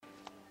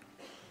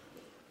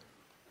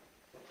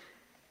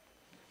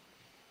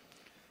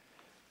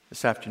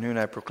This afternoon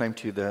I proclaim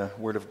to you the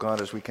Word of God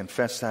as we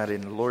confess that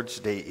in Lord's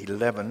Day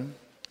 11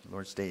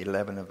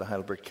 of the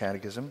Heidelberg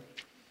Catechism.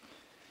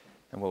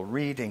 And we'll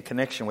read in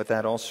connection with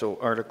that also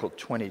Article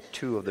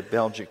 22 of the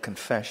Belgic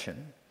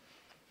Confession.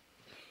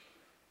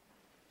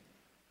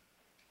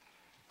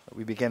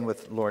 We begin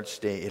with Lord's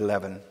Day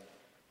 11.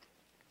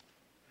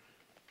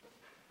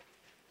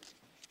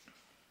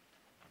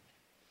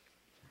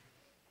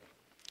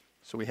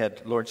 So we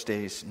had Lord's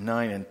Days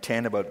 9 and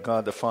 10 about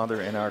God the Father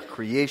and our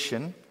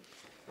creation.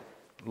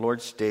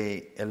 Lord's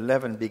Day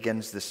 11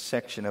 begins this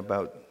section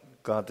about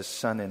God the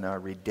Son and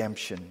our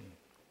redemption.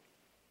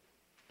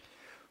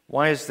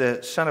 Why is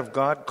the Son of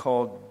God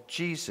called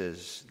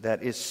Jesus,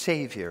 that is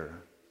Savior?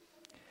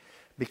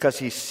 Because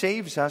He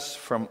saves us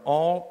from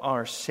all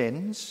our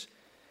sins,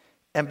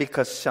 and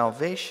because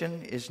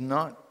salvation is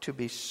not to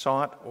be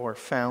sought or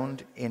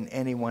found in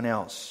anyone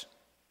else.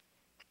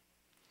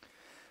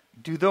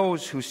 Do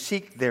those who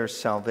seek their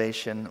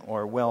salvation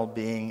or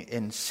well-being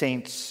in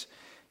saints,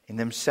 in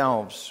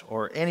themselves,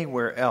 or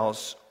anywhere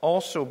else,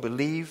 also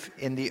believe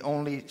in the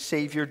only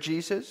Savior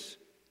Jesus?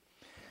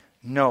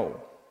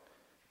 No.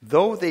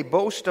 Though they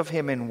boast of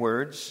Him in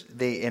words,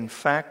 they in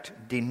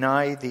fact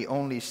deny the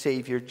only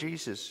Savior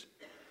Jesus.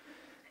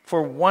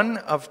 For one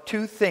of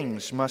two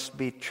things must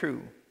be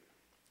true.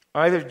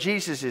 Either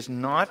Jesus is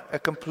not a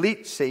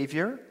complete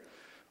Savior,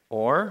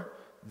 or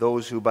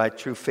those who by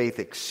true faith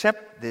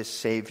accept this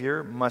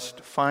Savior must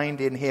find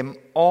in Him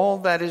all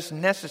that is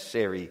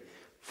necessary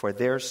for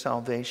their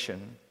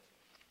salvation.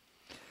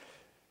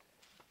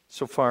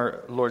 So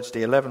far, Lord's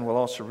Day 11, we'll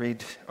also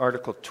read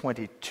Article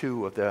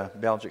 22 of the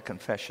Belgic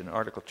Confession,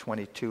 Article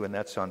 22, and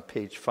that's on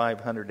page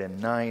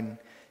 509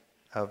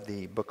 of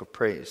the Book of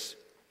Praise.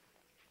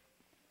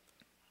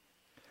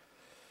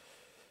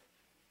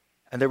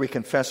 And there we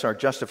confess our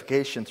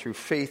justification through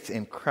faith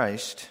in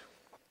Christ.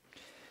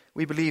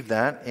 We believe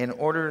that in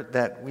order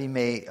that we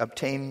may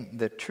obtain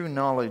the true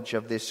knowledge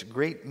of this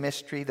great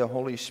mystery, the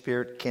Holy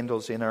Spirit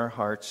kindles in our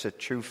hearts a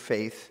true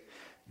faith.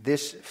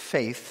 This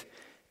faith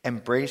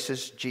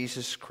embraces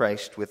Jesus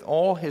Christ with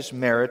all His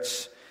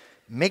merits,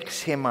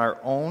 makes Him our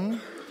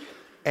own,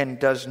 and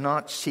does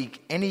not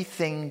seek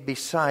anything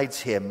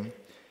besides Him.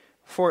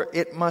 For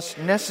it must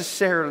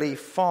necessarily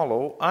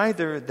follow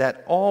either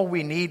that all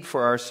we need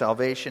for our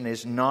salvation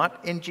is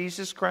not in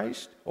Jesus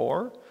Christ,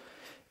 or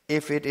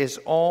if it is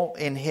all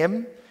in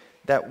Him,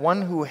 that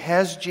one who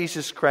has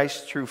Jesus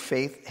Christ through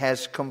faith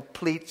has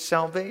complete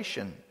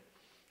salvation.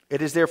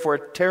 It is therefore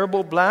a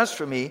terrible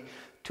blasphemy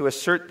to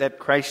assert that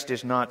Christ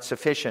is not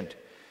sufficient,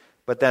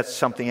 but that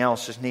something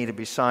else is needed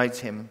besides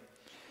Him.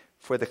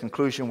 For the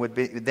conclusion would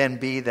then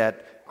be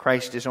that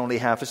Christ is only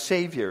half a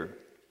Savior.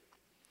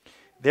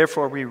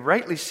 Therefore, we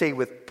rightly say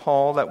with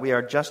Paul that we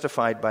are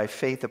justified by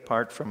faith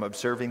apart from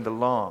observing the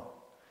law.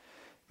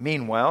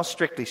 Meanwhile,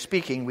 strictly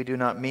speaking, we do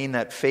not mean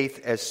that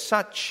faith as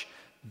such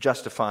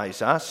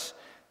justifies us,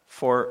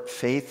 for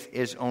faith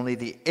is only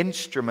the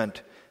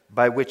instrument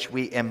by which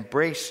we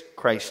embrace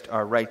Christ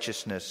our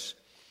righteousness.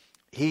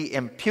 He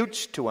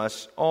imputes to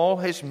us all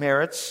His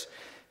merits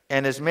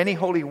and as many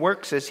holy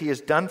works as He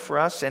has done for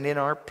us and in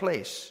our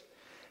place.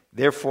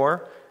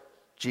 Therefore,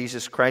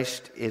 Jesus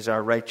Christ is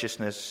our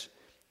righteousness,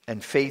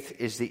 and faith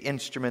is the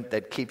instrument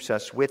that keeps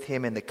us with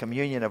Him in the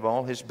communion of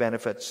all His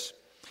benefits.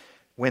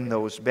 When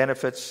those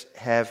benefits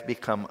have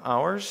become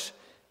ours,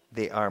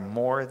 they are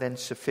more than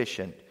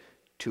sufficient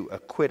to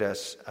acquit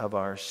us of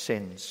our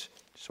sins.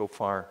 So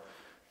far,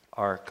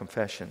 our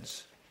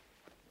confessions.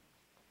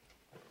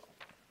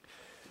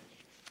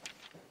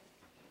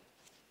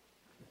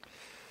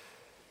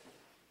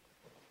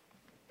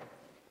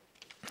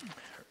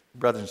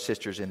 Brothers and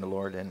sisters in the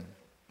Lord, and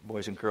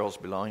boys and girls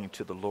belonging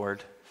to the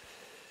Lord,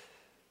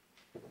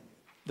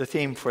 the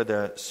theme for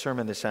the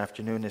sermon this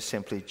afternoon is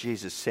simply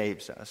Jesus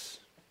saves us.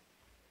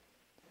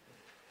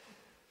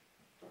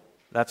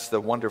 That's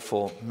the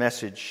wonderful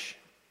message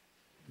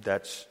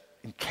that's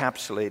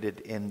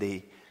encapsulated in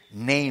the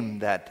name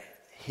that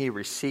He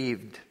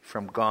received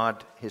from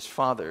God His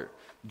Father,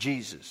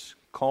 Jesus.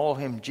 Call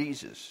Him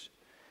Jesus,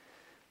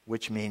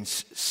 which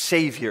means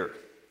Savior.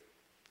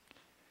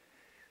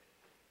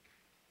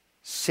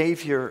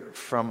 Savior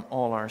from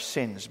all our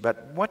sins.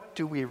 But what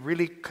do we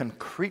really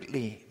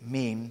concretely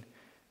mean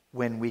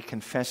when we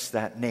confess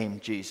that name,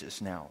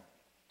 Jesus, now?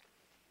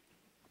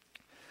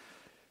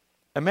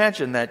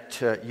 Imagine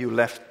that you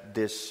left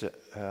this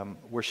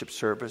worship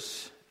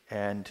service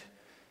and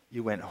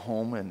you went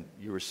home and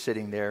you were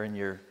sitting there in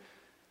your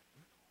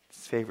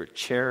favorite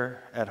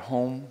chair at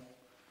home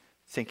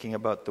thinking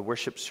about the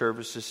worship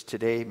services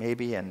today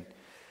maybe, and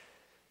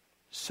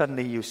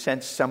suddenly you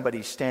sense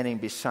somebody standing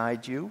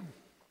beside you,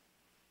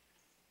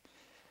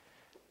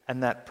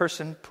 and that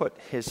person put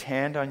his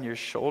hand on your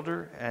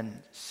shoulder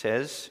and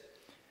says,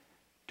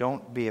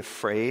 "Don't be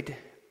afraid,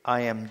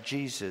 I am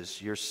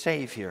Jesus, your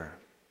Savior.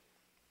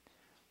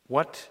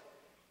 What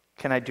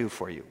can I do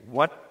for you?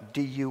 What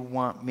do you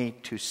want me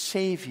to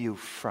save you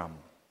from?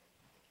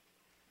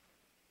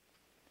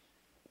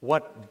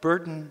 What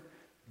burden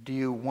do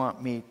you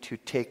want me to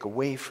take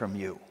away from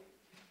you?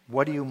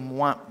 What do you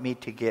want me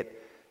to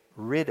get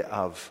rid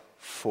of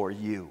for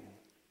you?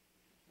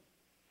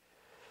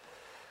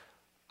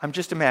 I'm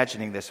just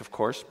imagining this, of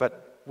course,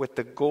 but with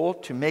the goal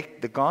to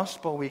make the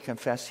gospel we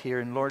confess here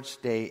in Lord's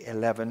Day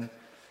 11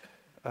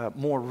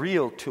 more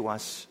real to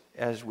us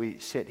as we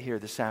sit here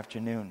this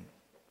afternoon.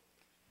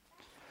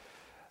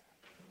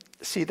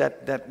 See,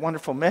 that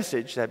wonderful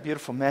message, that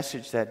beautiful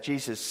message that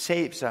Jesus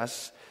saves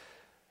us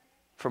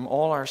from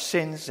all our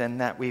sins and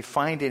that we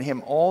find in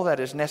Him all that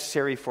is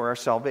necessary for our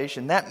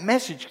salvation, that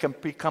message can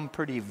become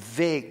pretty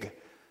vague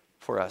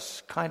for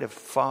us, kind of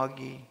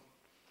foggy,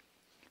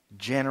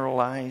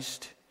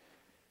 generalized.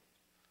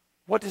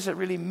 What does it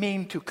really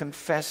mean to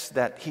confess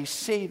that He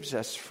saves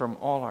us from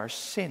all our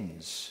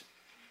sins?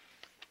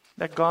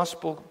 That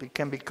gospel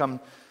can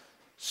become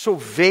so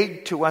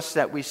vague to us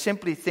that we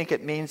simply think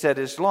it means that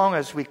as long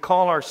as we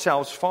call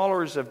ourselves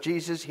followers of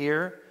Jesus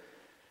here,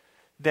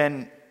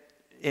 then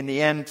in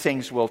the end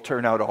things will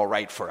turn out all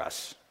right for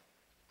us.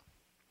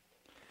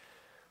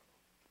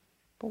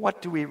 But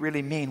what do we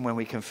really mean when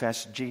we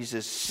confess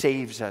Jesus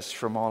saves us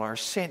from all our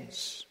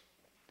sins?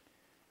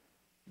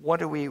 What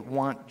do we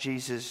want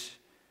Jesus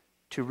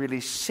to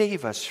really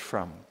save us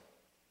from?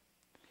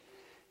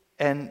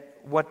 And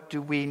what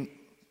do we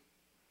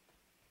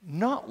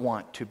not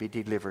want to be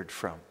delivered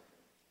from?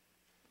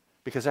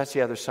 Because that's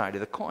the other side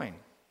of the coin.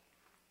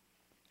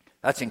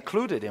 That's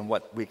included in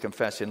what we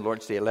confess in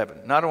Lord's Day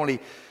 11. Not only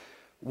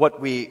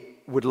what we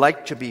would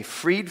like to be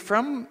freed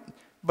from,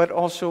 but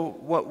also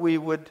what we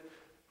would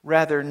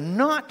rather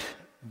not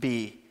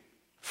be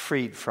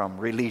freed from,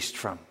 released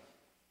from.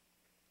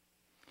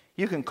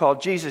 You can call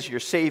Jesus your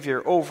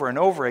Savior over and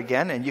over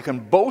again, and you can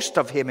boast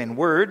of Him in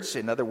words,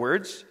 in other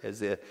words, as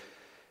the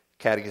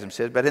Catechism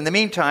says, but in the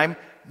meantime,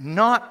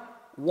 not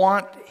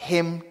want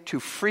Him to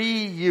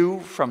free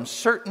you from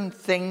certain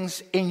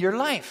things in your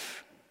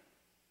life.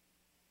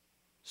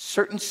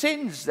 Certain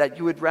sins that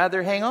you would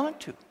rather hang on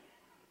to.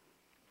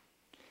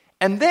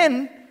 And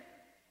then,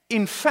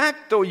 in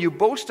fact, though you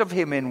boast of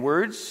Him in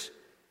words,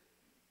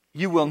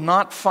 you will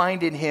not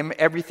find in Him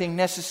everything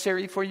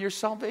necessary for your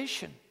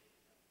salvation.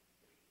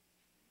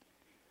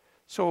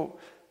 So,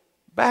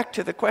 back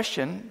to the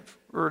question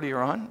earlier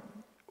on,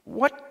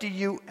 what do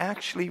you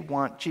actually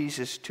want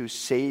Jesus to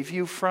save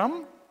you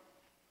from?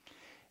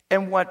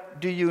 And what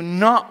do you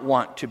not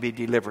want to be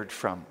delivered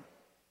from?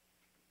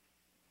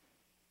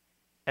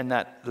 And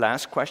that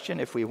last question,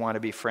 if we want to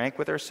be frank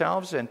with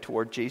ourselves and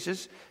toward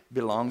Jesus,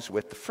 belongs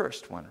with the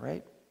first one,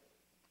 right?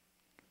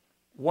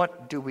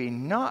 What do we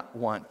not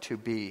want to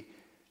be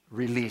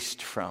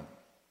released from?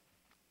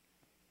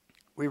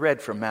 We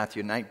read from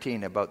Matthew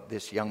 19 about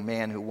this young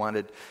man who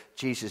wanted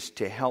Jesus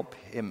to help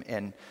him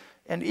and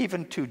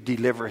even to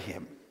deliver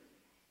him.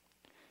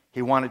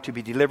 He wanted to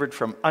be delivered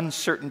from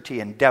uncertainty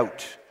and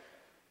doubt,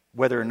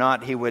 whether or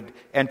not he would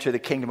enter the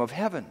kingdom of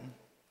heaven.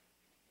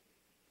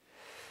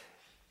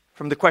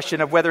 From the question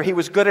of whether he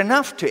was good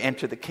enough to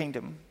enter the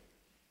kingdom.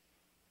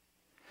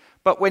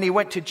 But when he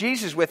went to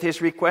Jesus with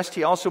his request,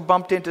 he also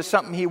bumped into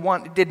something he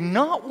did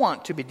not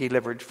want to be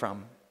delivered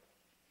from,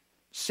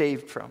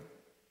 saved from.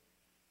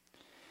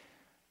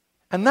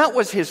 And that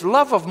was his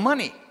love of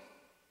money.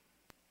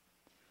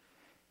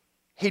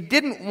 He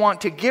didn't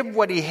want to give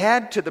what he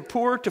had to the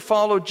poor to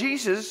follow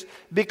Jesus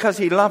because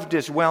he loved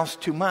his wealth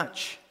too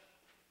much.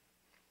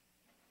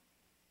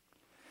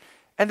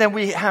 And then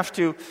we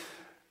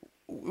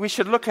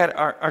should look at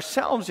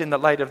ourselves in the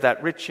light of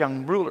that rich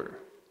young ruler.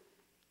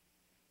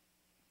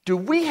 Do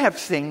we have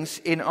things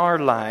in our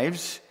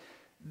lives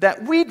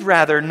that we'd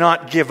rather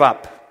not give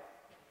up?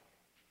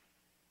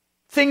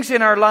 Things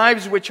in our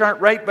lives which aren't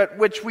right, but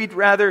which we'd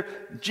rather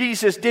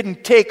Jesus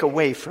didn't take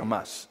away from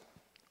us,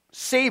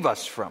 save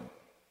us from.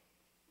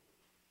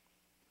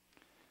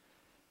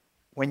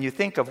 When you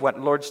think of what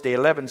Lord's Day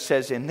 11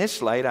 says in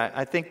this light,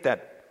 I think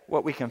that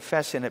what we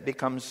confess in it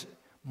becomes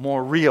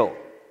more real,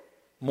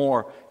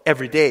 more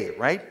everyday,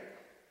 right?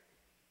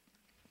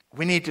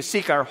 We need to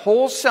seek our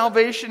whole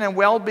salvation and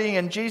well-being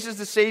in Jesus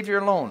the Savior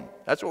alone.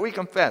 That's what we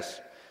confess.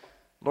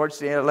 Lord's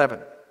Day 11.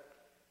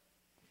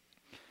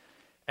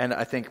 And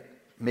I think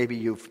maybe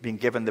you've been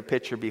given the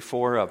picture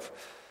before of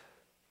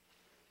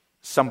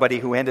somebody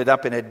who ended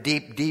up in a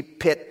deep, deep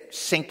pit,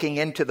 sinking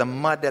into the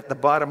mud at the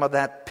bottom of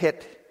that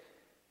pit.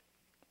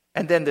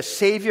 And then the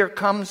Savior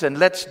comes and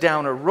lets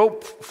down a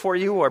rope for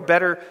you, or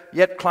better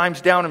yet,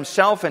 climbs down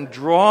himself and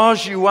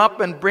draws you up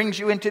and brings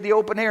you into the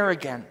open air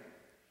again.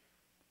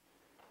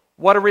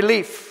 What a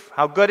relief.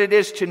 How good it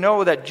is to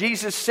know that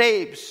Jesus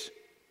saves.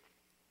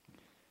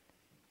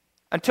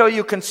 Until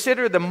you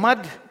consider the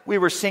mud we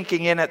were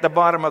sinking in at the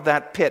bottom of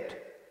that pit.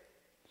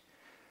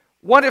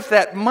 What if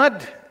that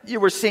mud you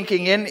were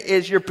sinking in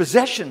is your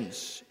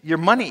possessions, your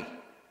money,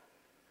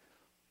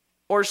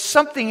 or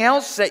something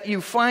else that you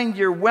find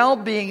your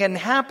well-being and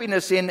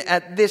happiness in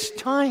at this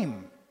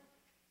time?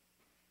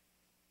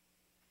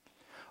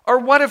 Or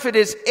what if it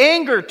is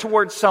anger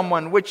towards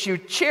someone which you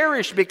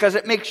cherish because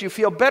it makes you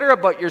feel better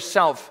about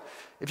yourself,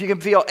 if you can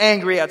feel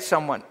angry at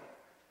someone?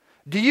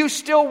 Do you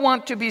still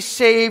want to be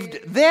saved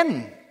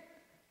then,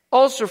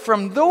 also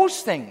from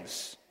those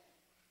things?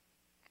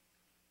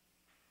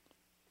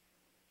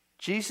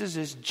 Jesus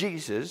is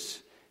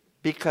Jesus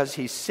because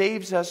he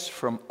saves us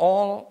from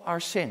all our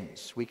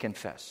sins, we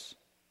confess.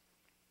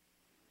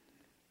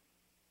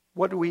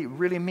 What do we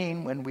really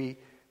mean when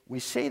we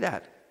say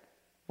that?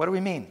 What do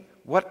we mean?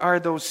 What are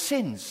those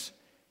sins?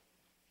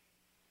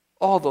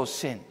 All those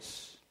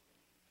sins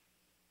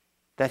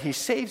that he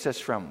saves us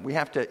from.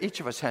 Each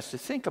of us has to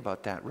think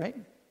about that, right?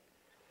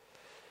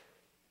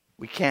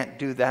 We can't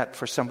do that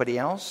for somebody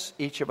else.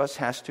 Each of us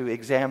has to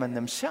examine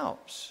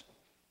themselves.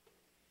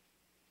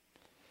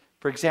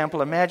 For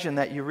example, imagine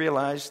that you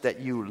realize that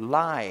you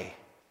lie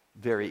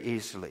very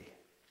easily.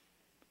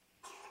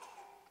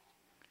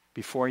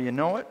 Before you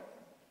know it,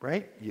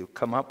 right, you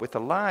come up with a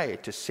lie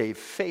to save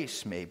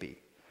face maybe,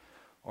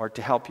 or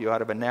to help you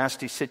out of a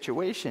nasty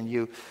situation.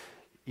 You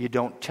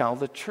don't tell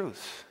the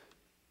truth.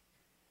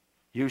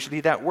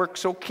 Usually that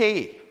works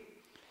okay,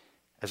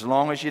 as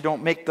long as you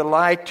don't make the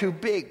lie too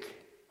big.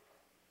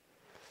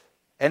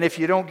 And if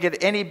you don't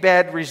get any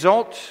bad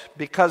result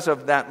because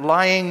of that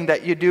lying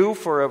that you do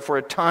for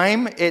a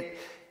time, it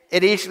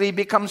easily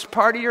becomes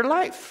part of your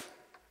life.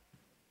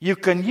 You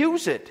can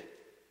use it.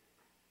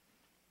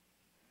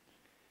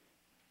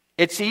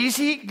 It's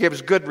easy,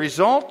 gives good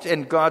result,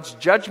 and God's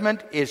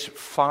judgment is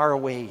far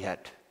away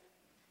yet.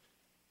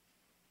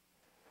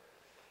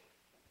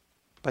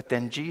 But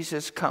then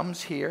Jesus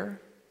comes here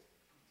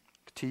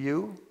to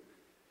you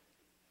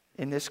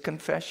in this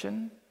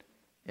confession,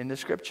 in the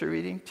scripture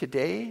reading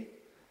today,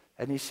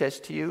 and he says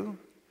to you,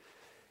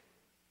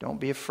 don't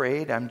be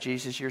afraid, I'm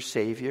Jesus your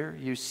Savior.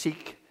 You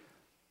seek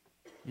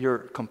your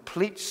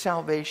complete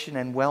salvation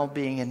and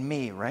well-being in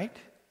me, right?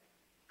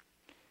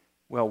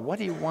 Well, what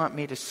do you want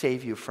me to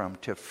save you from,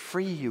 to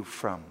free you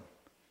from?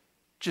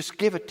 Just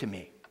give it to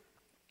me.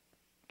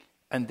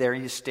 And there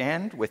you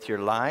stand with your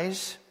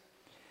lies,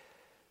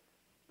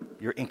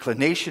 your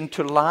inclination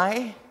to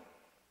lie.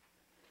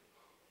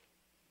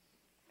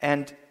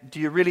 And do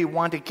you really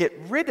want to get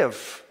rid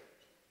of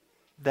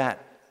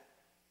that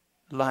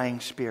lying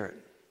spirit?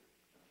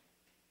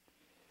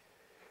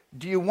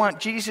 Do you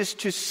want Jesus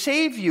to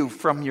save you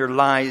from your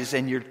lies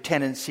and your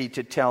tendency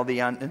to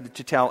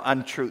tell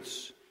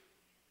untruths?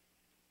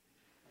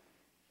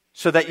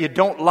 So that you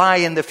don't lie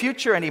in the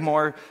future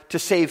anymore to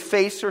save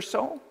face or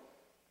so?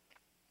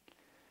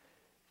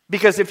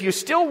 Because if you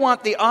still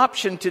want the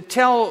option to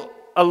tell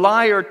a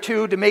lie or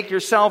two to make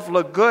yourself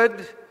look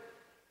good,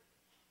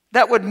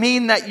 that would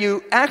mean that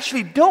you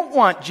actually don't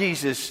want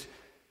Jesus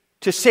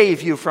to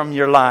save you from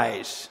your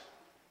lies.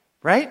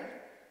 Right?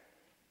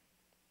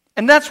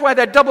 And that's why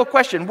that double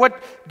question,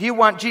 what do you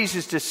want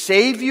Jesus to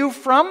save you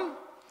from?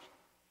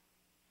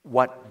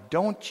 What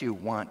don't you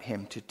want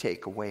him to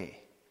take away?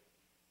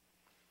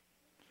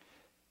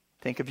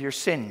 Think of your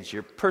sins,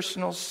 your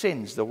personal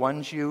sins, the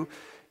ones you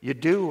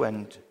do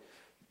and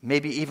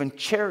maybe even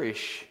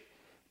cherish,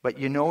 but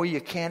you know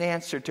you can't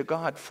answer to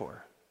God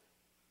for.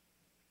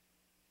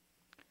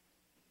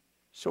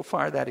 So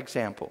far, that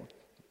example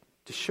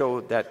to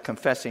show that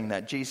confessing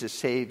that Jesus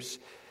saves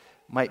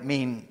might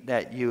mean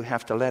that you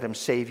have to let him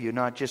save you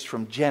not just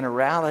from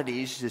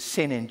generalities, the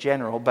sin in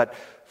general, but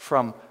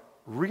from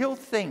real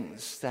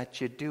things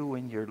that you do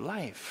in your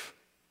life,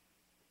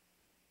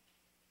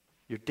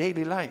 your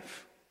daily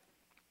life.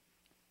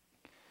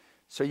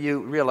 So you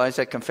realize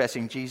that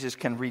confessing Jesus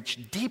can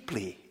reach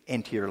deeply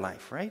into your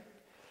life, right?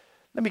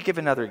 Let me give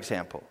another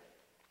example.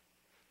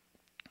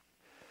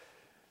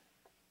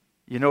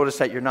 You notice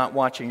that you're not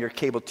watching your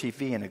cable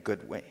TV in a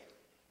good way.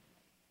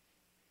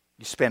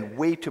 You spend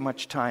way too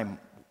much time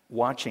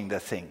watching the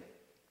thing.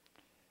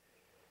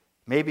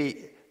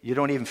 Maybe you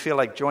don't even feel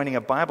like joining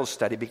a Bible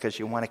study because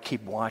you want to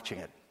keep watching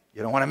it.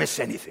 You don't want to miss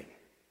anything.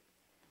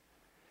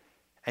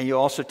 And you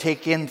also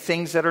take in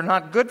things that are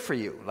not good for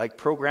you, like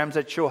programs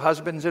that show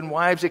husbands and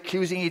wives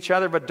accusing each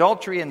other of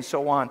adultery and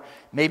so on.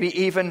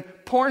 Maybe even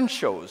porn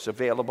shows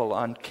available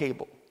on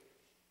cable.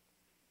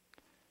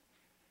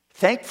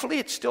 Thankfully,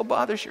 it still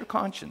bothers your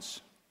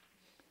conscience.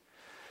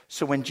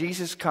 So when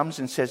Jesus comes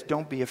and says,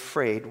 don't be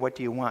afraid, what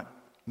do you want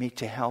me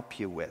to help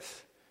you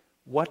with?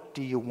 What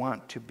do you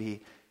want to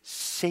be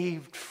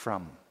saved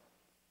from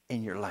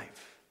in your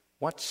life?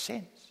 What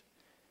sins?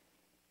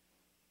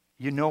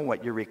 You know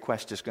what your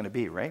request is going to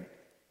be, right?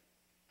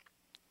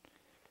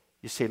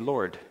 You say,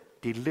 Lord,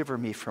 deliver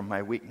me from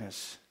my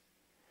weakness.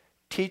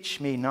 Teach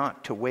me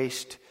not to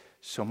waste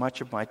so much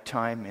of my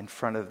time in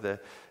front of the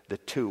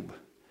tube.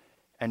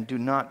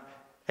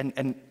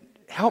 And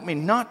help me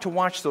not to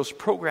watch those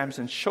programs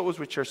and shows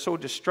which are so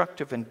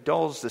destructive and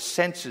dulls the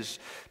senses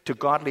to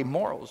godly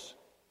morals.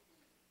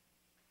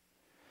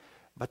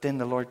 But then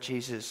the Lord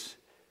Jesus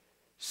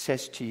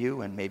says to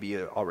you, and maybe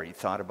you already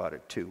thought about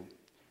it too,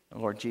 the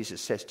Lord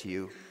Jesus says to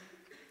you,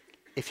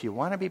 if you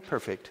want to be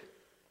perfect,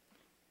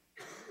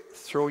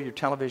 throw your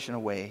television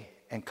away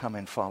and come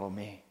and follow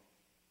me.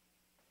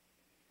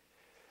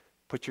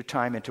 Put your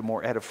time into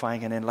more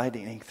edifying and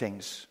enlightening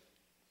things.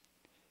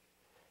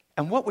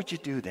 And what would you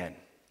do then?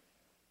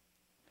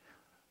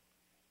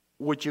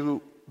 Would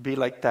you be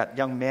like that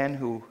young man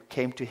who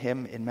came to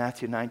him in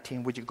Matthew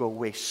 19? Would you go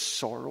away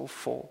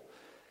sorrowful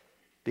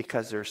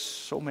because there's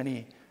so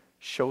many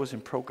shows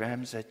and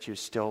programs that you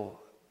still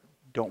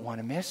don't want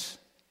to miss.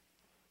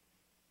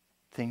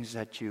 Things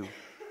that you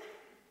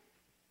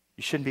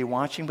shouldn't be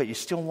watching, but you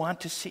still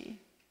want to see.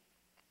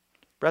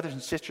 Brothers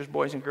and sisters,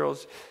 boys and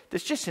girls,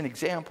 that's just an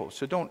example.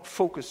 So don't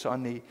focus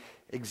on the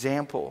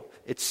example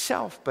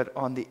itself, but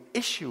on the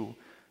issue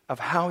of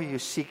how you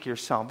seek your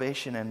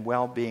salvation and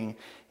well-being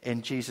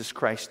in Jesus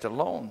Christ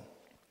alone.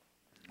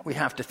 We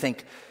have to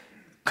think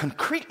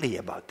concretely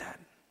about that.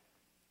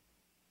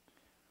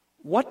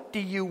 What do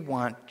you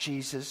want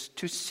Jesus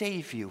to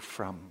save you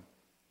from?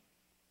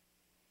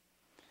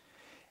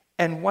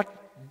 And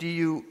what do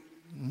you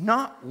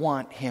not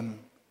want him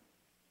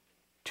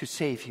to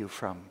save you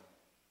from?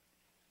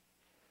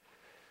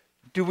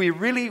 Do we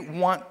really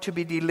want to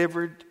be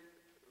delivered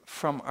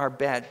from our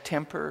bad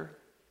temper,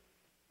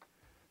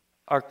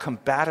 our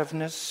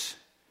combativeness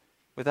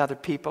with other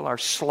people, our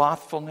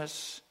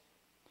slothfulness,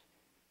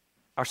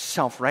 our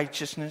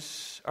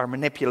self-righteousness, our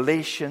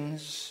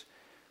manipulations,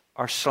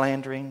 our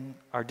slandering,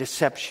 our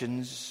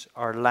deceptions,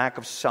 our lack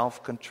of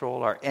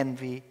self-control, our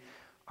envy,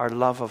 our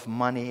love of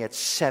money,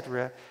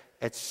 etc.,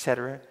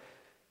 etc.?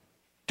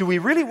 Do we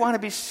really want to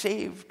be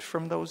saved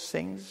from those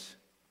things?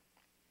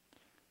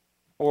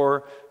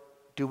 Or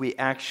do we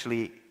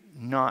actually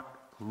not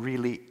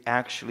really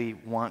actually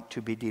want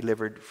to be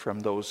delivered from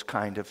those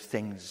kind of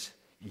things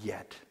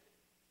yet?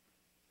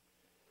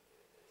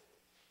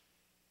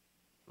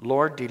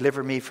 Lord,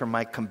 deliver me from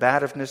my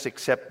combativeness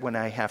except when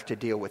I have to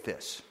deal with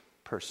this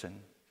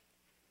person.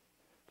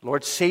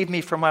 Lord, save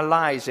me from my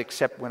lies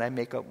except when I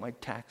make out my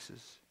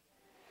taxes.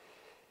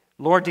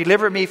 Lord,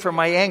 deliver me from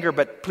my anger,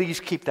 but please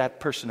keep that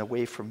person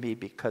away from me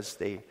because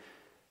they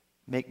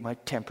make my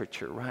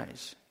temperature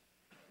rise.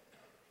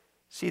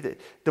 See,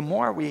 the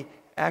more we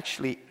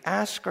actually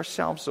ask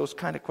ourselves those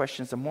kind of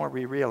questions, the more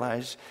we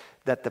realize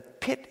that the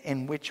pit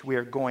in which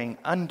we're going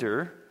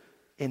under,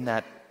 in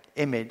that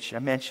image I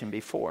mentioned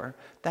before,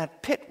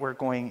 that pit we're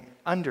going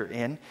under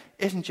in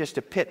isn't just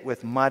a pit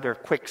with mud or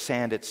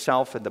quicksand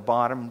itself at the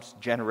bottom,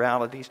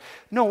 generalities.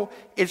 No,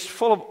 it's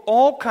full of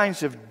all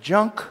kinds of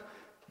junk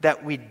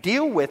that we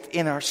deal with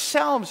in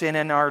ourselves and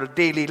in our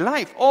daily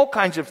life. All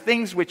kinds of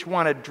things which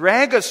want to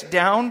drag us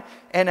down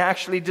and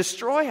actually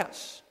destroy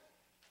us.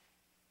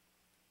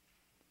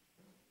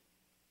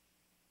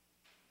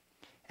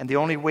 And the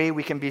only way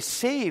we can be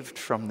saved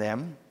from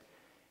them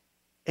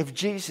if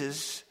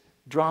Jesus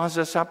draws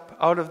us up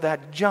out of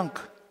that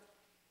junk.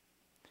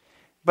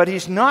 But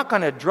he's not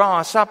going to draw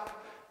us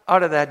up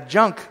out of that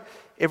junk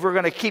if we're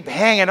going to keep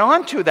hanging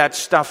on to that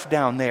stuff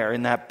down there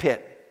in that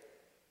pit.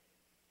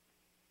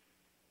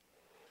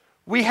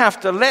 We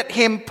have to let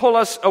him pull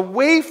us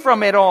away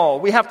from it all.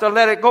 We have to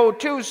let it go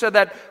too, so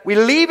that we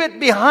leave it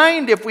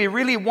behind if we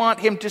really want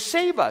him to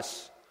save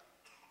us.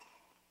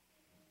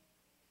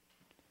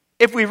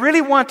 If we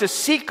really want to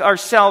seek our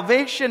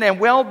salvation and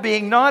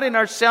well-being not in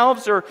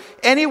ourselves or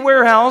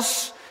anywhere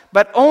else,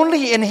 but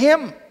only in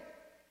him.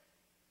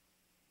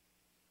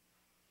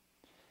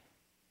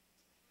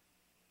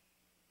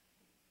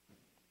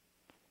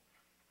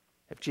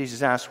 If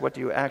Jesus asks, what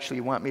do you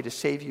actually want me to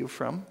save you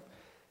from?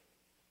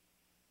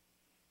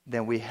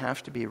 Then we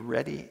have to be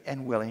ready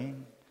and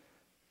willing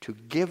to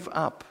give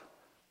up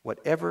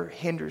whatever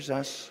hinders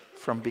us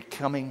from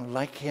becoming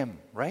like him,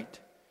 right?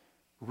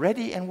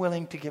 Ready and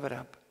willing to give it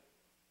up.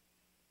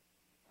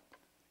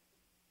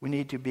 We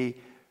need to be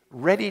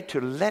ready to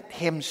let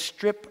him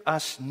strip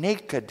us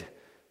naked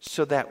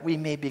so that we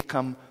may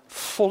become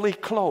fully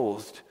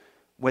clothed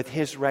with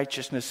his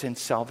righteousness and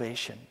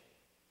salvation.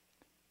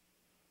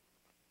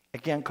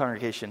 Again,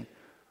 congregation,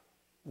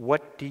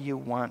 what do you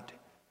want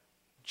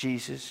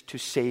Jesus to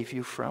save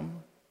you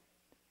from?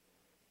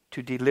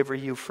 To deliver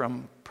you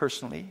from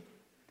personally?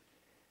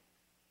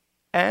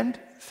 And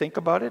think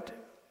about it.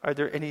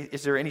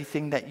 Is there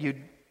anything that you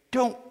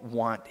don't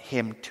want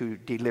him to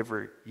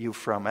deliver you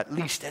from, at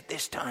least at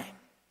this time?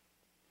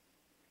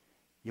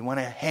 You want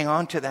to hang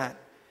on to that,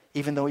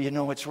 even though you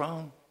know it's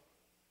wrong?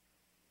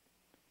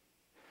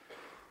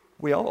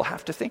 We all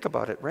have to think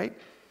about it, right?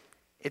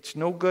 It's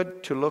no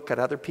good to look at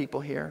other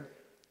people here.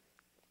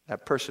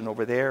 That person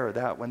over there or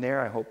that one there,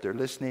 I hope they're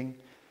listening.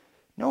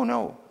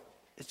 No.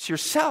 It's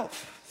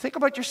yourself. Think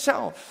about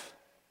yourself.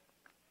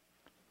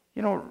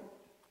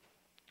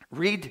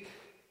 Read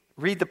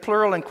the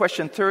plural in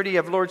question 30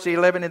 of Lord's Day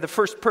 11 in the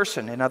first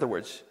person, in other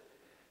words.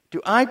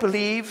 Do I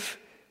believe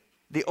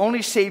the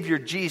only Savior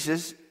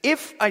Jesus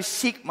if I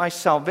seek my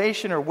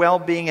salvation or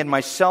well-being in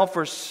myself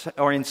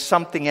or in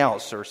something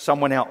else or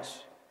someone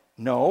else?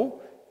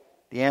 No.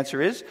 The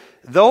answer is,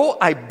 though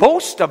I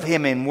boast of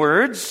him in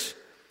words,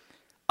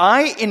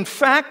 I in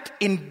fact,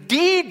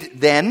 indeed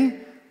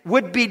then,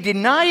 would be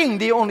denying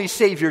the only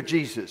Savior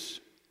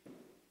Jesus.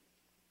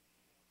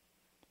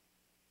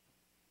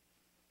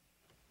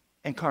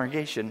 And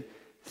congregation,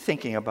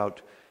 thinking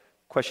about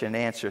question and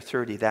answer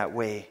 30 that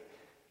way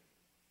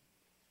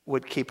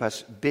would keep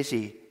us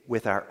busy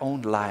with our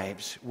own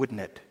lives, wouldn't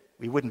it?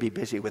 We wouldn't be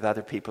busy with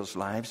other people's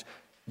lives,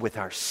 with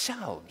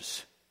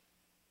ourselves.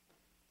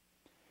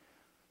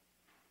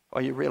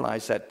 Well, you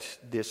realize that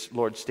this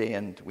Lord's Day,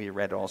 and we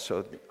read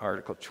also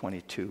Article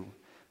 22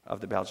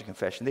 of the Belgic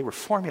Confession, they were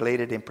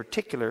formulated in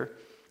particular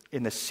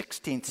in the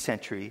 16th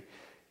century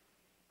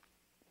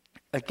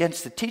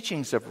against the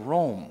teachings of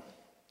Rome,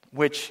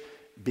 which,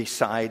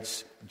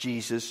 besides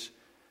Jesus,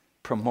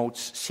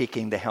 promotes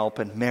seeking the help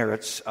and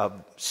merits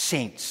of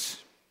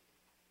saints.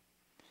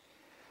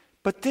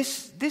 But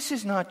this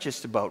is not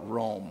just about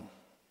Rome.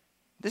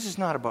 This is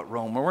not about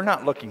Rome. We're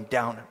not looking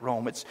down at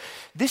Rome.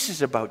 This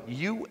is about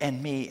you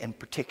and me in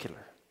particular.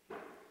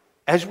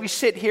 As we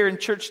sit here in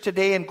church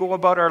today and go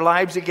about our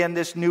lives again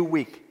this new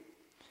week,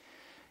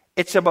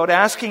 it's about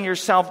asking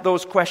yourself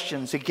those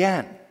questions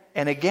again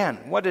and again.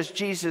 What does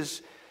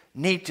Jesus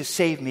need to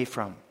save me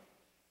from?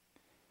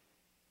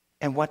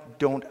 And what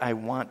don't I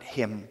want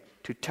him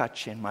to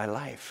touch in my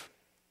life?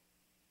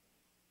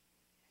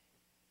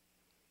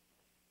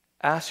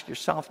 Ask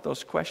yourself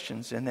those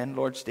questions, and then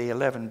Lord's Day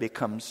 11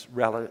 becomes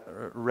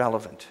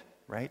relevant,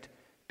 right?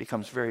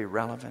 Becomes very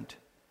relevant.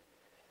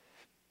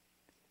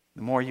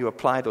 The more you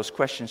apply those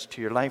questions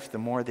to your life, the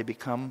more they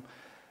become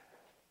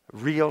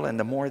real, and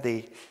the more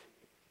they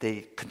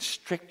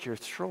constrict your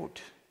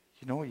throat.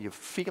 You know, you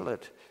feel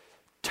it.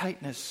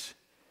 Tightness.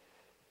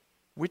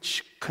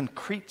 Which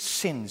concrete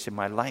sins in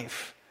my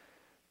life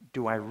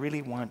do I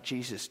really want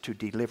Jesus to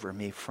deliver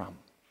me from?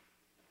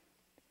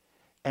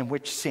 And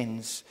which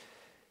sins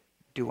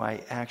do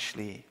I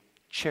actually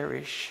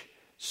cherish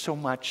so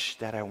much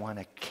that I want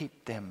to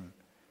keep them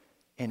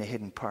in a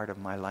hidden part of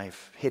my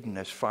life, hidden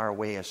as far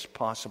away as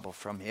possible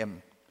from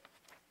him?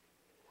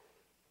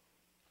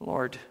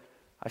 Lord,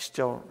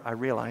 I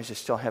realize I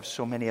still have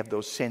so many of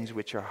those sins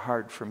which are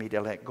hard for me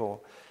to let go.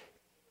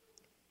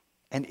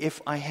 And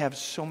if I have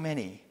so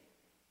many,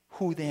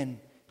 who then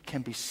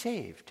can be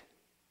saved?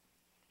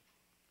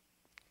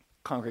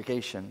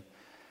 Congregation,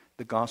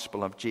 the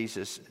gospel of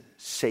Jesus,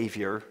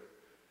 Savior,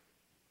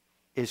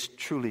 is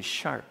truly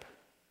sharp.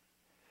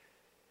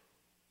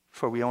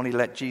 For we only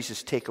let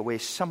Jesus take away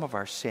some of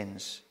our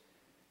sins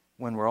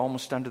when we're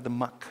almost under the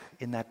muck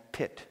in that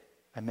pit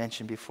I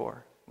mentioned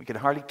before. We can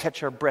hardly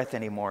catch our breath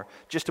anymore,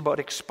 just about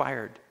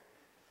expired.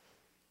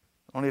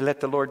 Only let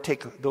the Lord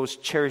take those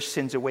cherished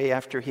sins away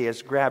after he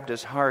has grabbed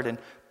us hard and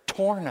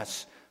torn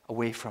us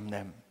away from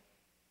them.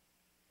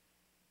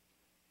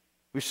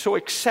 We've so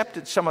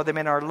accepted some of them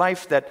in our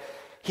life that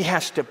he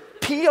has to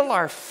peel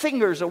our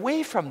fingers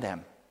away from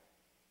them.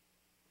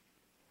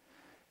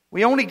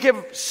 We only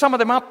give some of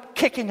them up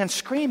kicking and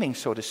screaming,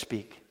 so to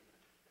speak.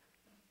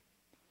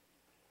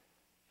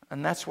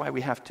 And that's why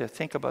we have to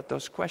think about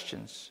those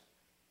questions.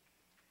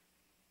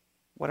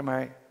 What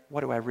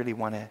do I really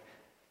want to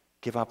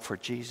give up for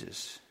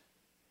Jesus?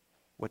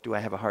 What do I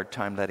have a hard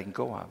time letting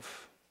go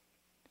of?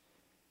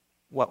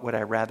 What would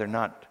I rather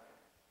not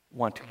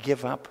want to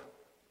give up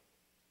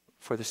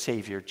for the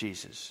Savior,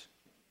 Jesus?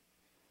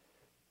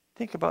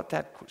 Think about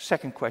that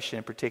second question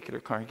in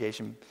particular,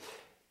 congregation.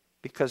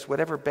 Because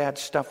whatever bad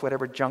stuff,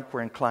 whatever junk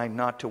we're inclined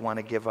not to want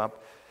to give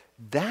up,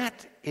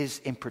 that is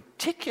in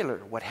particular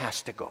what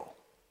has to go.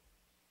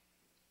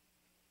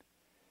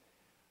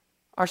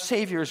 Our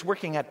Savior is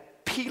working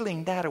at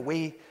peeling that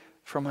away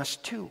from us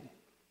too.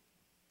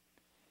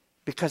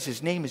 Because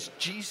his name is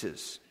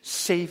Jesus,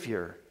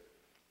 Savior.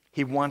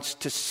 He wants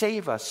to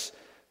save us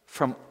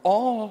from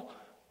all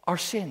our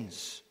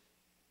sins.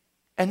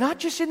 And not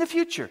just in the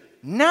future,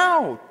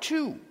 now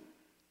too.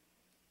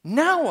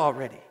 Now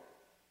already.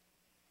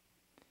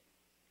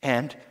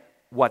 And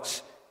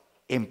what's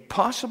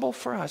impossible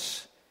for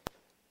us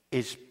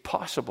is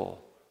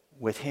possible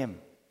with him.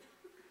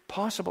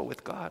 Possible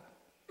with God.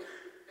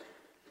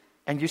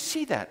 And you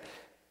see that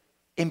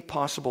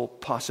impossible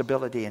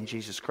possibility in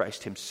Jesus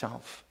Christ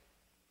himself.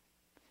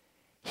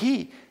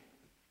 He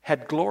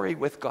had glory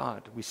with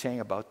God. We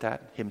sang about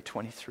that, hymn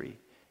 23.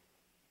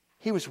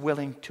 He was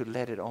willing to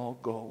let it all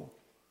go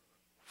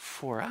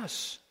for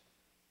us.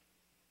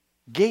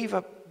 Gave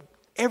up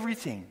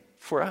everything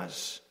for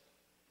us.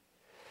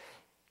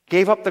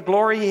 Gave up the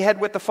glory he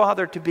had with the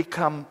Father to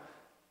become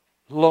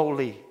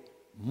lowly,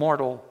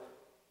 mortal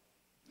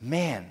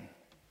man,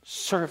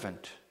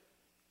 servant,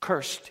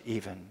 cursed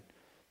even.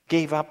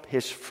 Gave up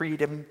his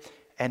freedom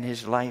and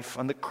his life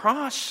on the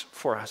cross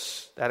for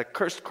us, that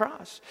accursed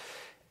cross.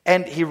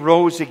 And he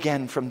rose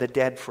again from the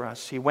dead for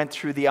us. He went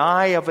through the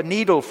eye of a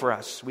needle for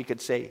us, we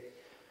could say.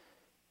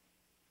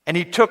 And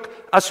he took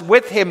us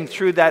with him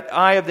through that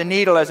eye of the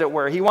needle, as it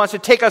were. He wants to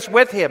take us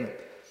with him.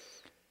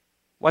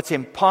 What's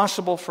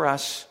impossible for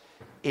us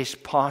is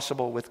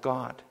possible with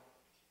God.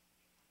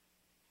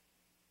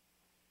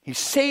 He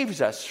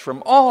saves us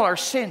from all our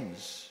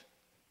sins.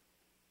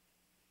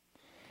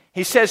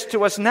 He says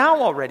to us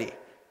now already,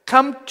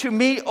 "Come to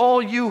me,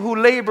 all you who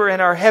labor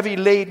and are heavy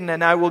laden,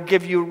 and I will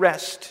give you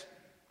rest."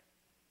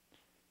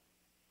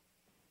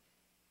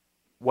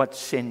 What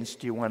sins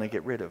do you want to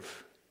get rid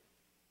of?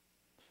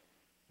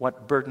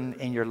 What burden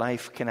in your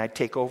life can I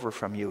take over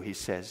from you, he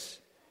says.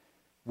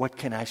 What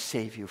can I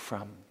save you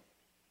from?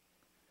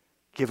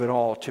 Give it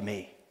all to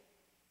me.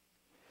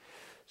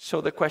 So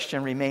the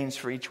question remains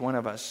for each one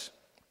of us.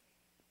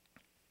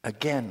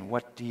 Again,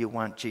 what do you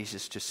want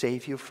Jesus to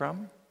save you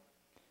from?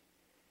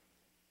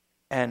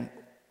 And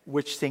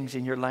which things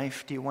in your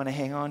life do you want to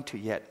hang on to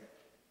yet?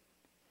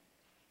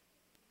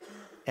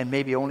 And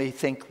maybe only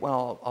think,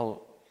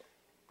 well,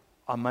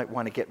 I might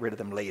want to get rid of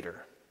them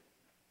later.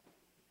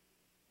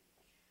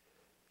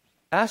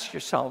 Ask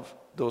yourself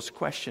those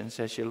questions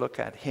as you look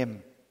at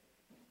him.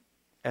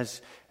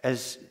 As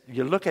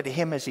you look at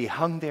him as he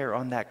hung there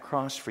on that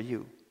cross for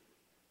you.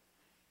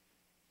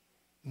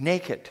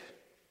 Naked.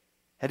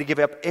 Had to give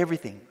up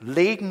everything.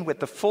 Laden with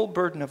the full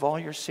burden of all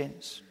your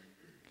sins.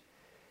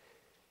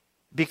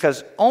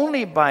 Because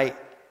only by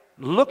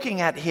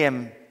looking at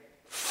him,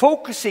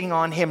 focusing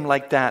on him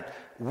like that,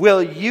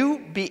 will you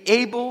be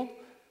able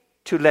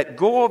to let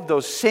go of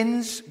those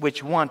sins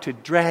which want to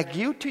drag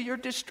you to your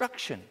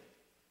destruction.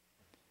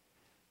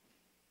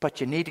 But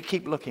you need to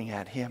keep looking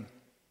at him.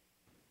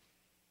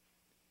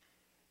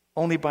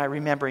 Only by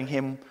remembering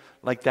him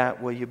like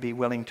that will you be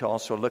willing to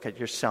also look at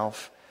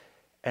yourself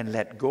and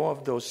let go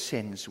of those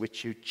sins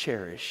which you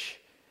cherish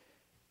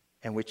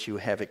and which you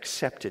have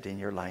accepted in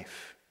your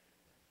life.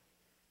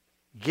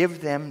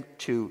 Give them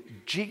to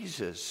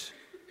Jesus.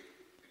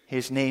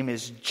 His name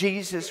is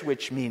Jesus,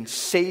 which means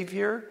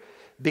Savior,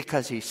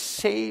 because he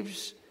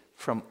saves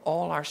from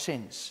all our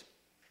sins.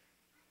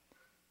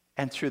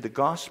 And through the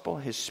gospel,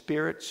 his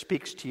Spirit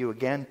speaks to you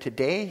again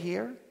today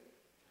here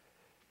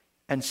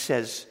and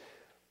says,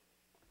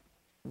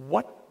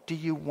 what do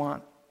you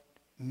want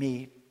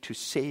me to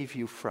save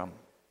you from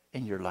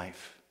in your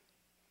life?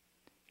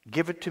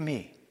 Give it to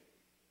me.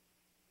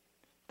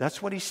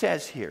 That's what he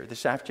says here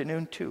this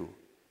afternoon too.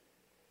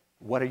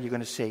 What are you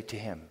going to say to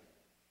him?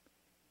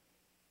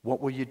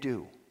 What will you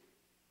do?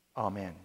 Amen.